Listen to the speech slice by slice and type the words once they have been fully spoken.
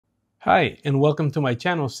Hi, and welcome to my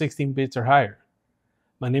channel 16 bits or higher.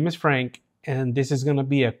 My name is Frank, and this is going to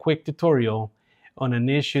be a quick tutorial on an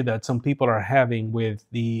issue that some people are having with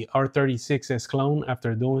the R36S Clone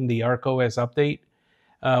after doing the ArkOS update.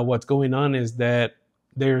 What's going on is that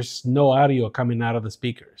there's no audio coming out of the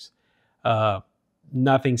speakers. Uh,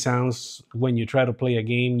 Nothing sounds when you try to play a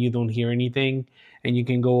game. You don't hear anything, and you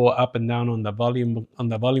can go up and down on the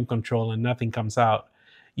volume control, and nothing comes out.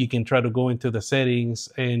 You can try to go into the settings,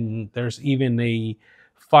 and there's even a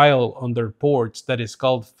file under ports that is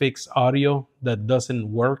called fixed audio that doesn't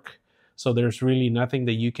work. So there's really nothing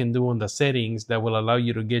that you can do on the settings that will allow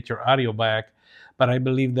you to get your audio back. But I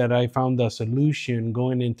believe that I found a solution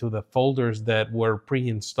going into the folders that were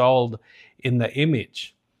pre-installed in the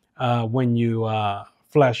image when you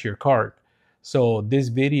flash your card. So this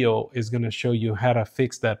video is going to show you how to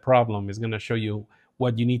fix that problem. It's going to show you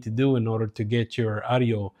what you need to do in order to get your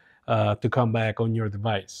audio to come back on your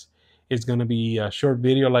device. It's going to be a short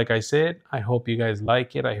video, like I said. I hope you guys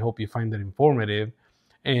like it. I hope you find it informative.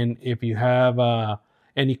 And if you have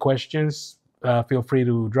any questions, feel free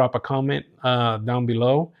to drop a comment down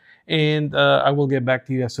below. And I will get back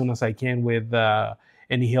to you as soon as I can with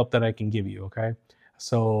any help that I can give you, okay?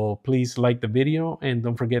 So please like the video and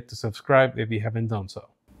don't forget to subscribe if you haven't done so.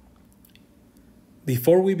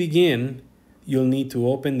 Before we begin, you'll need to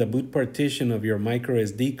open the boot partition of your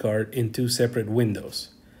microSD card in two separate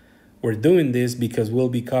windows. We're doing this because we'll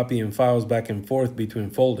be copying files back and forth between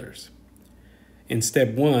folders. In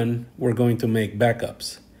step 1, we're going to make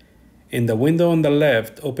backups. In the window on the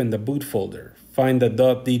left, open the boot folder. Find the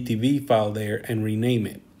 .dtv file there and rename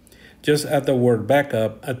it. Just add the word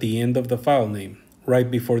backup at the end of the file name,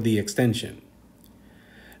 right before the extension.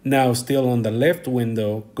 Now, still on the left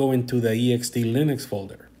window, go into the ext Linux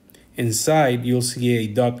folder. Inside, you'll see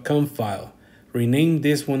a .conf file. Rename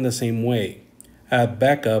this one the same way. Add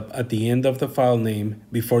backup at the end of the file name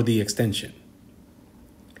before the extension.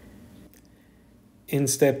 In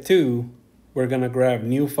step 2, we're going to grab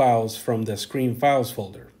new files from the screen files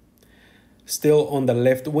folder. Still on the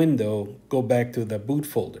left window, go back to the boot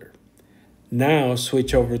folder. Now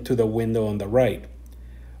switch over to the window on the right.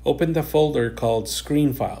 Open the folder called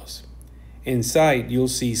Screen Files. Inside, you'll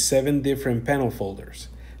see 7 different panel folders.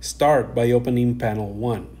 Start by opening Panel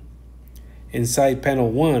 1. Inside Panel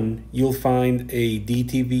 1, you'll find a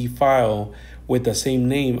DTV file with the same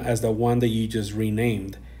name as the one that you just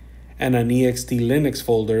renamed, and an ext Linux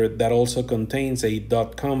folder that also contains a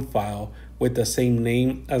 .conf file with the same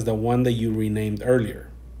name as the one that you renamed earlier.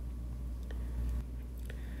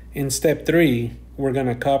 In step 3, we're going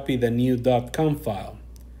to copy the new .conf file.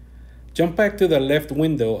 Jump back to the left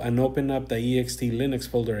window and open up the ext Linux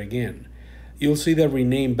folder again. You'll see the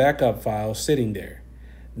rename backup file sitting there.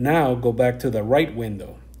 Now go back to the right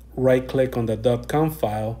window. Right-click on the .conf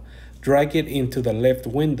file, drag it into the left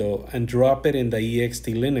window, and drop it in the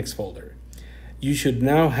ext Linux folder. You should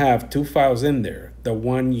now have 2 files in there, the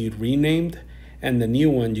one you renamed and the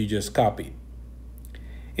new one you just copied.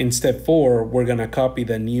 In step 4, we're going to copy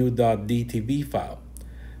the new .dtv file.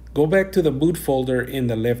 Go back to the boot folder in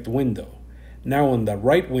the left window. Now on the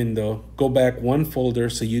right window, go back one folder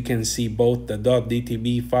so you can see both the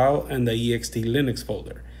 .dtv file and the ext Linux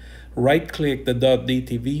folder. Right-click the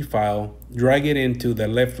 .dtv file, drag it into the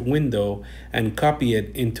left window, and copy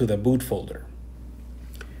it into the boot folder.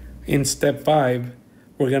 In step 5,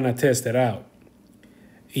 we're going to test it out.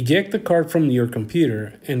 Eject the card from your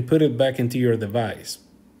computer and put it back into your device.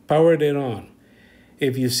 Power it on.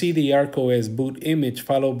 If you see the ArkOS boot image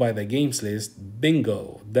followed by the games list,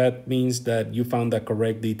 bingo, that means that you found the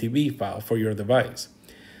correct DTV file for your device.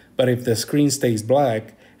 But if the screen stays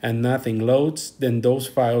black and nothing loads, then those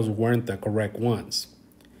files weren't the correct ones.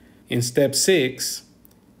 In step 6,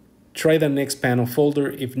 try the next panel folder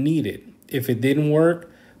if needed. If it didn't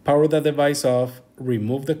work, power the device off,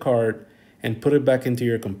 remove the card, and put it back into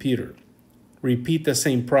your computer. Repeat the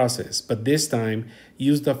same process, but this time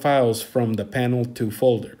use the files from the Panel 2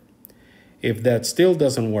 folder. If that still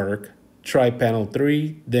doesn't work, try Panel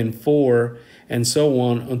 3, then 4, and so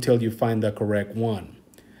on until you find the correct one.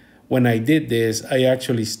 When I did this, I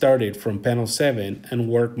actually started from Panel 7 and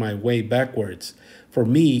worked my way backwards. For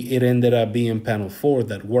me, it ended up being Panel 4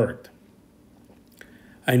 that worked.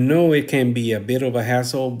 I know it can be a bit of a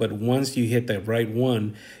hassle, but once you hit the right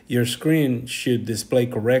one, your screen should display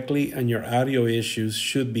correctly and your audio issues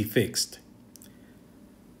should be fixed.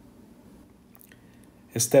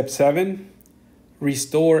 Step 7,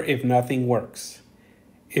 restore if nothing works.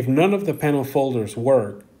 If none of the panel folders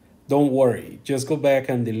work, don't worry, just go back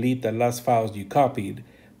and delete the last files you copied,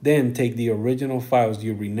 then take the original files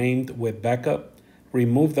you renamed with backup,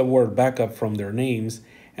 remove the word backup from their names,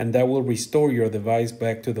 and that will restore your device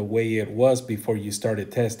back to the way it was before you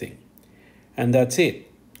started testing. And that's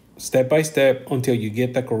it, step by step until you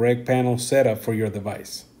get the correct panel setup for your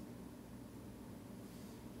device.